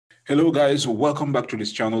Hello guys, welcome back to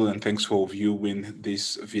this channel and thanks for viewing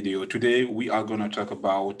this video. Today we are going to talk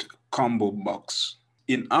about CombBox.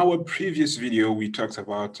 In our previous video, we talked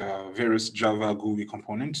about various Java GUI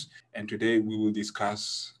components, and today we will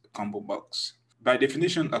discuss CombBox. By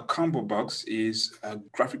definition, a CombBox is a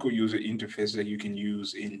graphical user interface that you can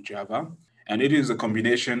use in Java, and it is a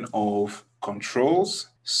combination of controls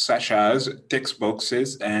such as text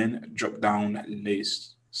boxes and drop-down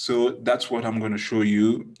lists. So that's what I'm going to show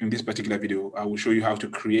you in this particular video. I will show you how to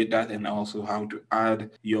create that and also how to add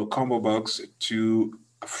your CombBox to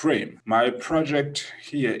a frame. My project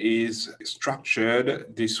here is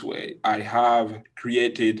structured this way. I have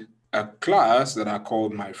created a class that I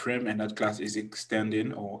called MyFrame, and that class is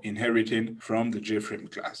extending or inheriting from the JFrame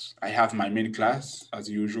class. I have my main class as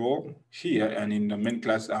usual here, and in the main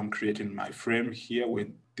class, I'm creating my frame here with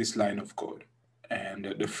this line of code.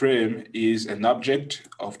 And the frame is an object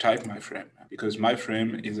of type MyFrame, because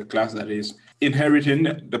MyFrame is a class that is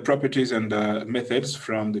inheriting the properties and the methods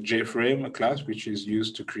from the JFrame class, which is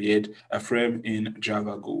used to create a frame in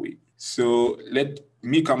Java GUI. So let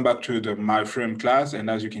me come back to the MyFrame class, and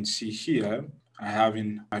as you can see here, I have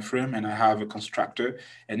in MyFrame and I have a constructor,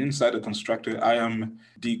 and inside the constructor I am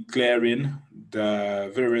declaring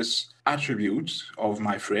the various attributes of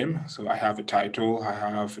MyFrame. So I have a title, I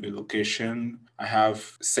have the location, I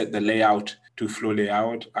have set the layout to flow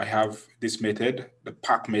layout. I have this method, the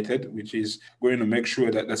pack method, which is going to make sure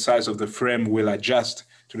that the size of the frame will adjust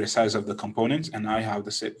to the size of the components. And I have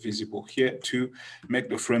the set visible here to make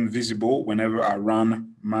the frame visible whenever I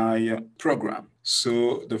run my program.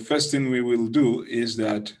 So the first thing we will do is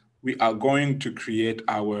that we are going to create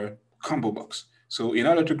our CombBox. So in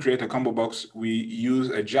order to create a CombBox, we use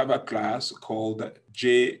a Java class called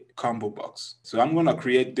JComboBox. So I'm going to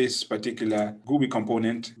create this particular GUI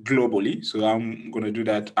component globally. So I'm going to do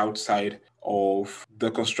that outside of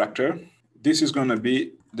the constructor. This is going to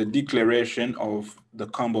be the declaration of the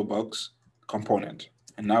CombBox component.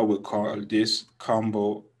 And now we'll call this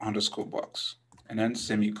combo_box and then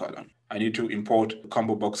semicolon. I need to import the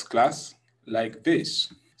CombBox class like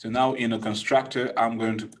this. So now in a constructor, I'm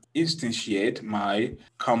going to instantiate my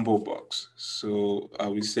CombBox. So I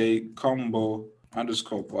will say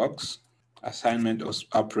combo_box, assignment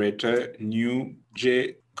operator, new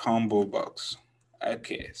JComboBox.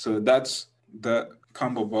 Okay, so that's the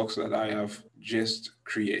CombBox that I have just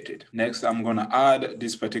created. Next, I'm going to add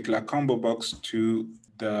this particular CombBox to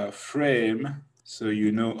the frame. So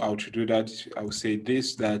you know how to do that. I will say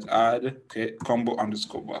this, that add, okay,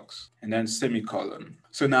 combo_box, and then semicolon.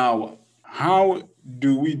 So now, how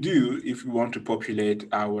do we do if we want to populate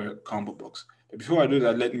our CombBox? Before I do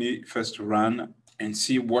that, let me first run and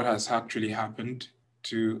see what has actually happened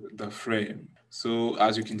to the frame. So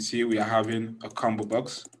as you can see, we are having a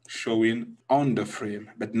CombBox showing on the frame,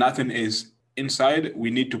 but nothing is inside.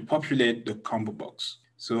 We need to populate the CombBox.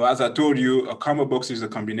 So as I told you, a CombBox is a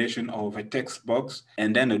combination of a text box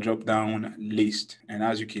and then a drop-down list. And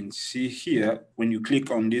as you can see here, when you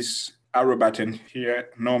click on this arrow button here,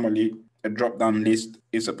 normally a drop-down list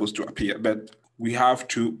is supposed to appear, but we have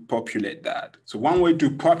to populate that. So one way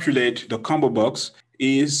to populate the CombBox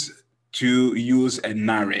is to use an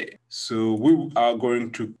array. So we are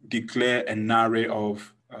going to declare an array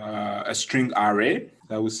of a string array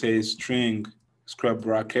that will say string square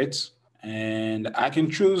brackets, and I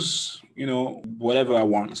can choose, whatever I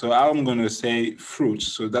want. So I'm going to say fruits.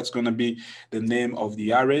 So that's going to be the name of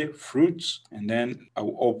the array, fruits. And then I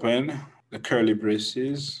will open the curly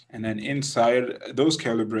braces. And then inside those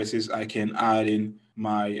curly braces, I can add in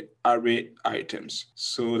my array items.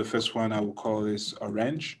 So the first one I will call this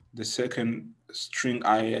orange. The second string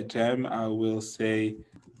item, I will say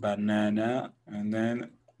banana, and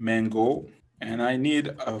then mango. And I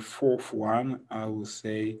need a fourth one, I will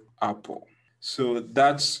say apple. So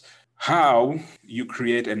that's how you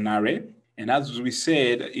create an array. And as we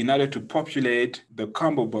said, in order to populate the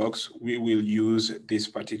CombBox, we will use this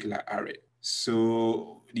particular array.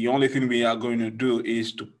 So the only thing we are going to do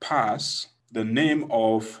is to pass the name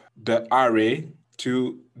of the array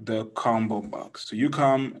to the CombBox. So you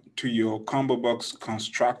come to your CombBox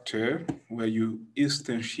constructor where you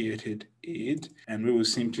instantiated it, and we will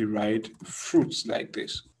simply write fruits like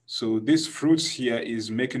this. So this fruits here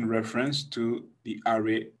is making reference to the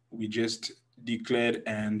array we just declared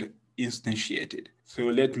and instantiated. So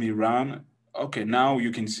let me run. Okay, now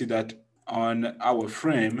you can see that on our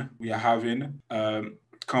frame, we are having a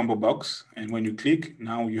CombBox, and when you click,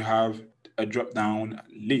 now you have a drop-down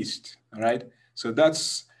list, all right? So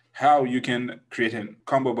that's how you can create a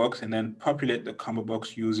CombBox and then populate the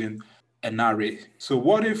CombBox using an array. So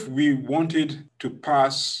what if we wanted to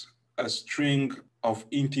pass a string of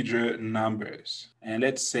integer numbers. And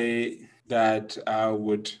let's say that I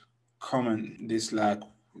would comment this like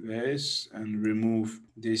this and remove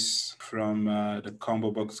this from the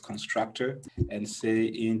CombBox constructor and say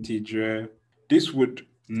integer. This would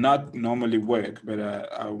not normally work, but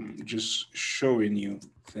I'm just showing you.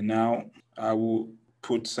 So now I will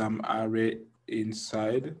put some array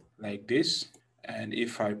inside like this. And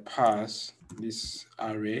if I pass this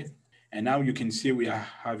array, and now you can see we are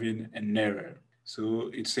having an error. So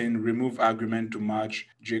it's saying remove argument to match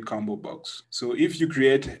JComboBox. So if you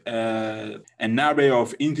create an array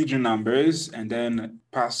of integer numbers and then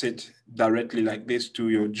pass it directly like this to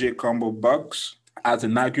your JComboBox as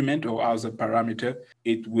an argument or as a parameter,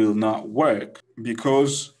 it will not work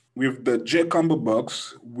because with the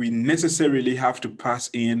JComboBox, we necessarily have to pass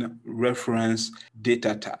in reference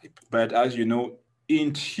data type. But as you know,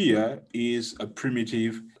 int here is a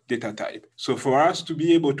primitive data type. So for us to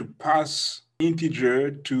be able to pass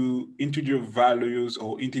integer to integer values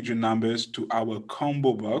or integer numbers to our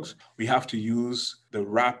CombBox, we have to use the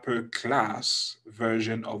wrapper class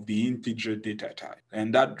version of the integer data type.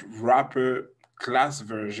 And that wrapper class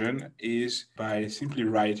version is by simply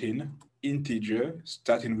writing integer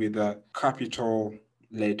starting with a capital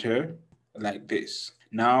letter like this.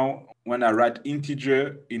 Now, when I write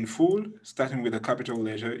integer in full, starting with a capital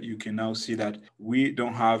letter, you can now see that we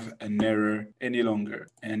don't have an error any longer.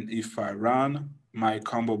 And if I run, my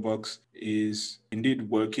CombBox is indeed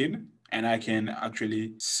working, and I can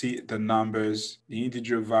actually see the numbers, the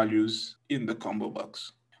integer values in the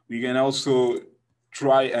CombBox. We can also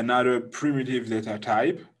try another primitive data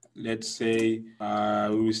type. Let's say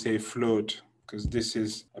we will say float, because this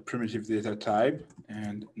is a primitive data type,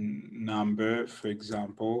 and number, for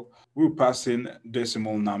example, we'll pass in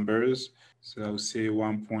decimal numbers. So I'll say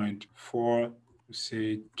 1.4, we'll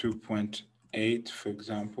say 2.8, for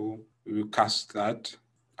example. We will cast that,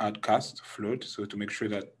 add cast float, so to make sure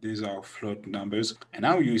that these are float numbers. And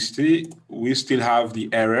now we still have the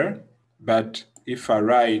error, but if I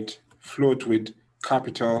write float with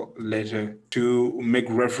capital letter to make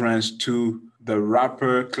reference to the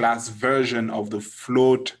wrapper class version of the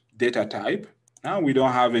float data type, now we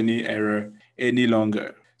don't have any error any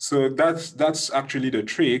longer. So that's actually the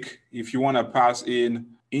trick. If you want to pass in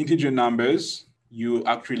integer numbers, you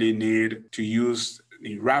actually need to use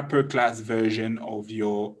the wrapper class version of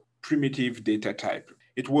your primitive data type.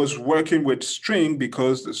 It was working with string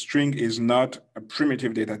because the string is not a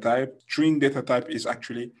primitive data type. String data type is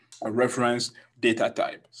actually a reference data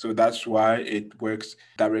type. So that's why it works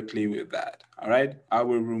directly with that. All right. I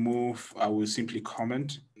will simply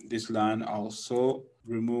comment this line also,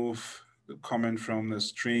 remove the comment from the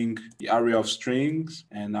string, the array of strings,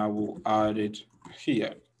 and I will add it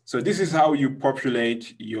here. So this is how you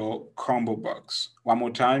populate your CombBox. One more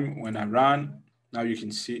time, when I run, now you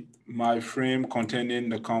can see my frame containing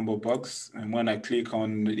the CombBox. And when I click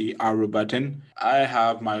on the arrow button, I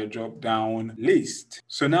have my drop-down list.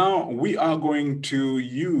 So now we are going to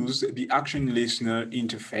use the action listener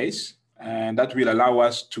interface, and that will allow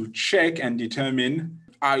us to check and determine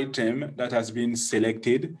item that has been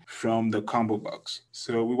selected from the CombBox.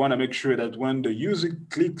 So we want to make sure that when the user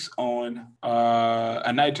clicks on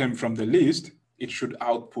an item from the list, it should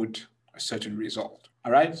output a certain result.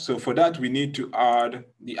 All right, so for that, we need to add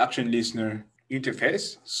the action listener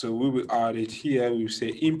interface. So we will add it here. We will say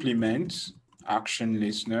implement action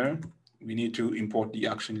listener. We need to import the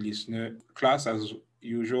action listener class as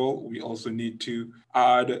usual. We also need to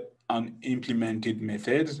add an implemented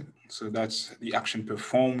method. So that's the action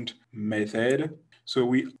performed method. So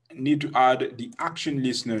we need to add the action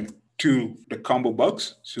listener to the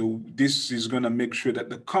CombBox. So this is going to make sure that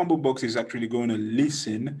the CombBox is actually going to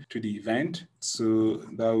listen to the event. So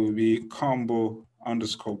that will be combo_box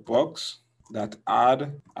that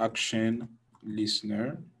add action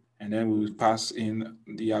listener. And then we will pass in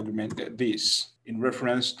the argument that this in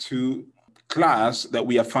reference to class that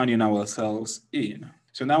we are finding ourselves in.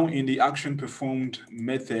 So now in the action performed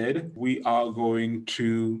method, we are going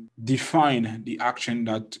to define the action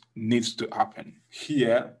that needs to happen.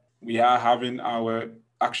 Here, we are having our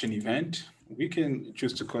action event. We can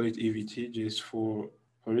choose to call it EVT just for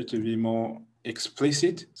it to be more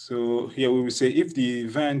explicit. So here we will say if the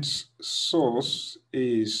event source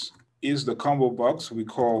is the CombBox, we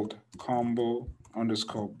called combo_box.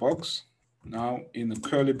 Now in the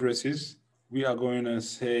curly braces, we are going to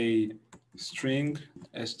say string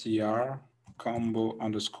str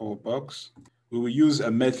combo_box. We will use a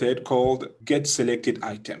method called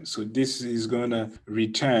getSelectedItem. So this is going to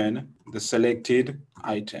return the selected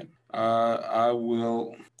item. I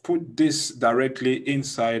will put this directly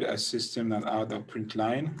inside a system.out.println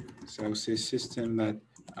line. So I'll say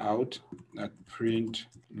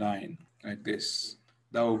system.out.println like this.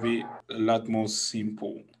 That will be a lot more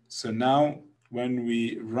simple. So now when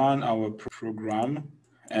we run our program,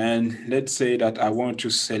 and let's say that I want to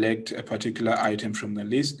select a particular item from the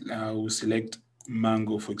list, I will select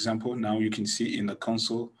mango, for example. Now you can see in the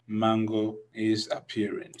console, mango is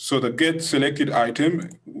appearing. So the get selected item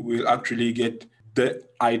will actually get the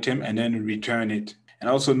item and then return it. And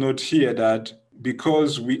also note here that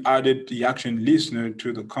because we added the action listener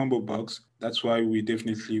to the CombBox, that's why we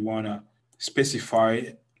definitely want to specify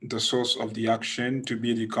the source of the action to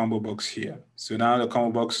be the CombBox here. So now the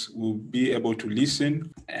CombBox will be able to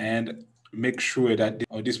listen and make sure that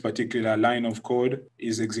this particular line of code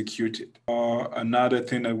is executed. Another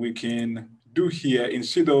thing that we can do here,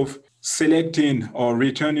 instead of selecting or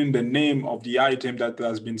returning the name of the item that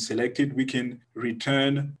has been selected, we can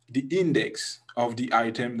return the index of the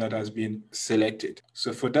item that has been selected.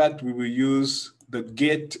 So for that, we will use the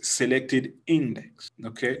get selected index.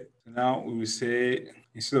 Okay, now we will say,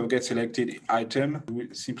 instead of get selected item, we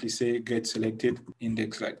will simply say get selected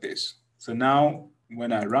index like this. So now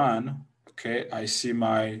when I run, okay, I see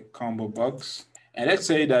my CombBox. And let's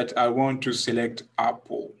say that I want to select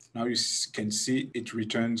apple. Now you can see it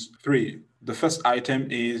returns 3. The first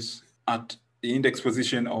item is at the index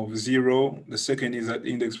position of 0. The second is at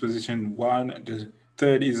index position 1. The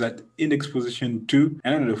third is at index position 2.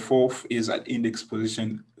 And then the fourth is at index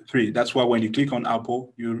position 3. That's why when you click on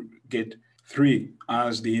apple, you get 3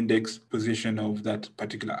 as the index position of that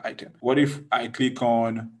particular item. What if I click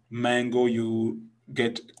on mango? You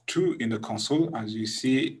get 2 in the console. As you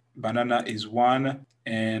see, banana is 1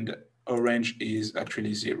 and orange is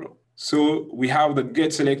actually 0. So we have the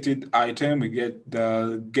get selected item, we get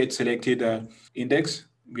the get selected index,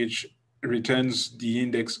 which returns the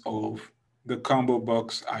index of the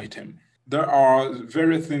CombBox item. There are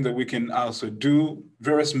various things that we can also do,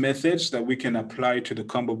 various methods that we can apply to the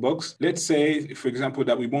CombBox. Let's say, for example,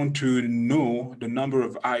 that we want to know the number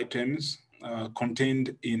of items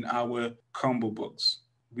contained in our CombBox.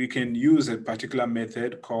 We can use a particular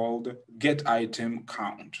method called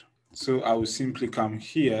getItemCount. So I will simply come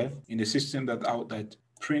here in the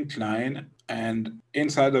system.out.println, and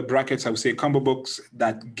inside the brackets, I will say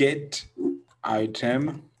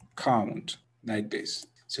CombBox.getItemCount like this.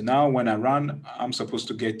 So now when I run, I'm supposed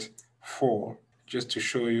to get 4. Just to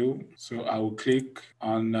show you, so I will click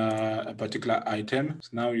on a particular item. So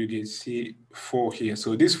now you can see 4 here.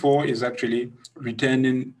 So this 4 is actually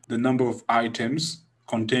returning the number of items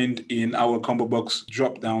contained in our CombBox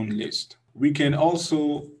drop-down list. We can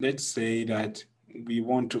also, let's say that we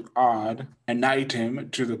want to add an item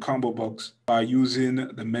to the CombBox by using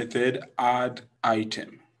the method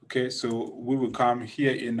addItem. Okay, so we will come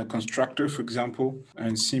here in the constructor, for example,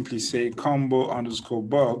 and simply say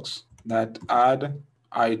combo_box that add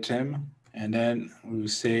item, and then we will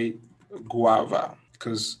say guava,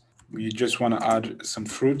 because we just want to add some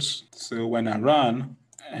fruits. So when I run,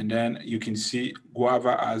 and then you can see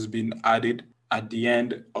guava has been added at the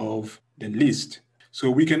end of the list. So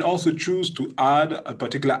we can also choose to add a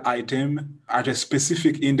particular item at a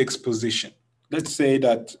specific index position. Let's say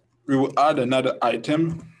that we will add another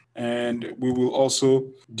item, and we will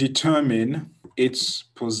also determine its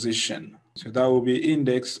position. So that will be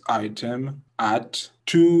index item at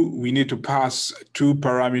 2. We need to pass 2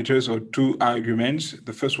 parameters or 2 arguments.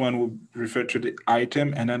 The first one will refer to the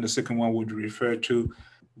item, and then the second one would refer to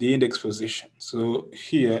the index position. So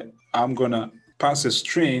here I'm gonna pass a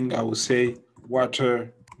string. I will say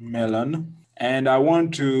watermelon, and I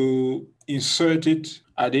want to insert it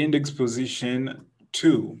at the index position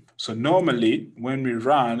 2. So normally when we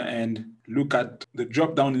run and look at the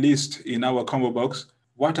drop-down list in our CombBox,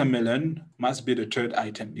 watermelon must be the 3rd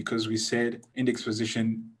item because we said index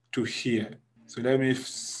position 2 here. So let me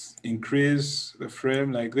increase the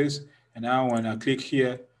frame like this. And now when I click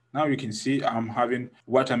here, now you can see I'm having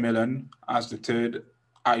watermelon as the 3rd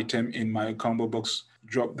item in my CombBox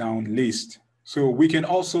drop-down list. So we can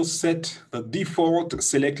also set the default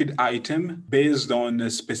selected item based on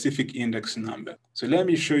a specific index number. So let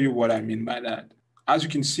me show you what I mean by that. As you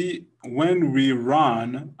can see, when we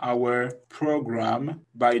run our program,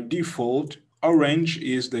 by default, orange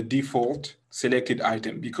is the default selected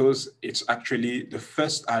item because it's actually the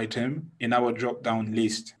first item in our drop-down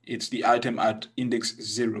list. It's the item at index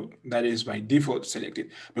 0. That is by default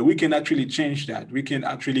selected. But we can actually change that. We can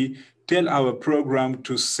actually tell our program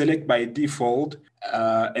to select by default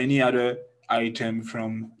any other item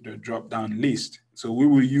from the drop-down list. So we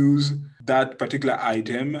will use that particular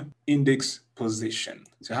item index position.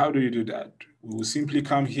 So how do you do that? we will simply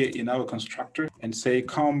come here in our constructor and say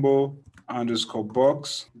combo underscore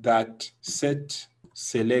box that set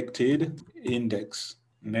selected index.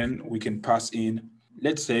 And then we can pass in,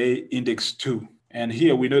 let's say, index 2. And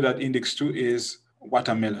here we know that index 2 is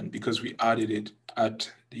watermelon because we added it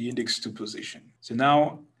at the index 2 position. So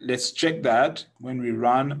now let's check that when we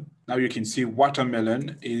run. Now you can see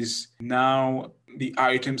watermelon is now the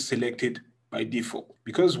item selected by default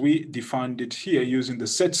because we defined it here using the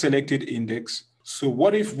set selected index. So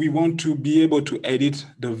what if we want to be able to edit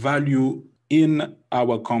the value in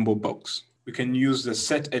our combo box? We can use the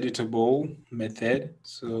set editable method.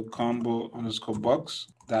 So combo underscore box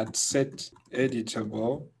that set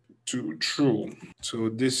editable to true. So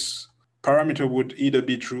this parameter would either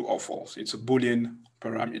be true or false. It's a Boolean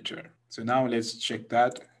parameter. So now let's check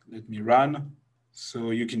that. Let me run.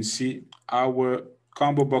 So you can see our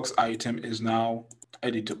combo box item is now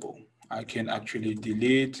editable. I can actually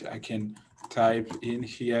delete, I can type in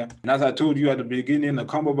here. And as I told you at the beginning, a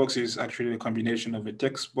combo box is actually a combination of a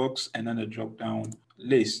text box and then a drop down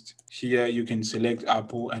list. Here you can select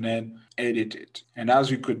Apple and then edit it. And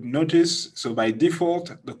as you could notice, so by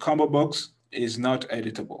default, the combo box is not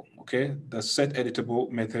editable, okay? The set editable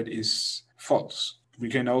method is false. We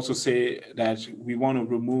can also say that we want to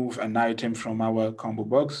remove an item from our combo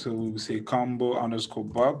box. So we will say combo underscore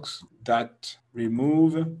box that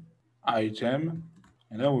remove item,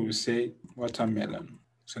 and then we will say watermelon.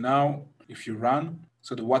 So now if you run,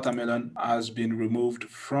 so the watermelon has been removed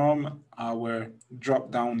from our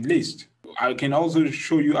drop-down list. I can also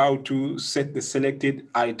show you how to set the selected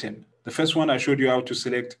item. The first one I showed you how to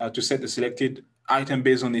set the selected item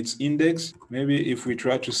based on its index. Maybe if we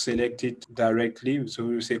try to select it directly, so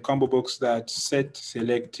we will say combo box that set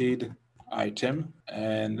selected item,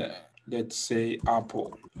 and let's say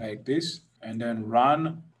Apple like this, and then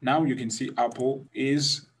run. Now you can see Apple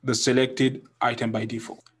is the selected item by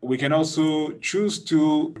default. We can also choose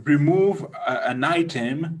to remove an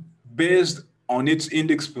item based on its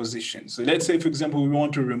index position. So let's say, for example, we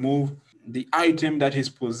want to remove the item that is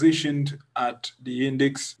positioned at the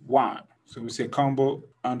index 1. So we say combo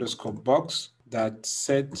underscore box that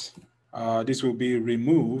set, this will be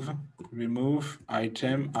remove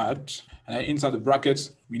item at, and inside the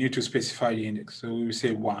brackets, we need to specify the index. So we will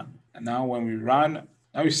say 1. And now when we run,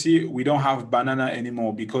 now you see we don't have banana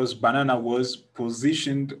anymore because banana was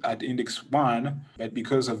positioned at index 1, but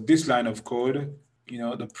because of this line of code,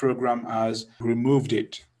 the program has removed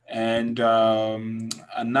it. And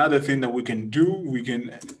another thing that we can do, we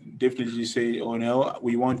can definitely say, oh no,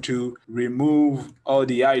 we want to remove all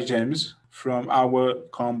the items from our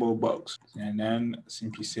combo box. And then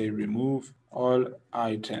simply say remove all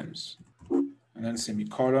items. And then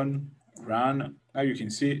semicolon, run. Now you can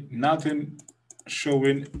see nothing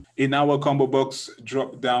showing in our combo box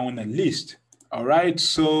drop down list. All right,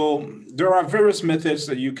 so there are various methods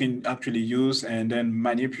that you can actually use and then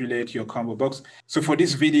manipulate your combo box. So for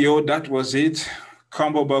this video, that was it.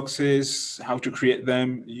 Combo boxes, how to create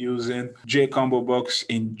them using JComboBox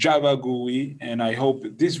in Java GUI. And I hope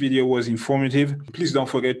this video was informative. Please don't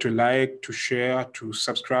forget to like, to share, to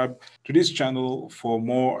subscribe to this channel for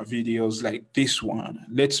more videos like this one.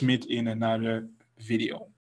 Let's meet in another video.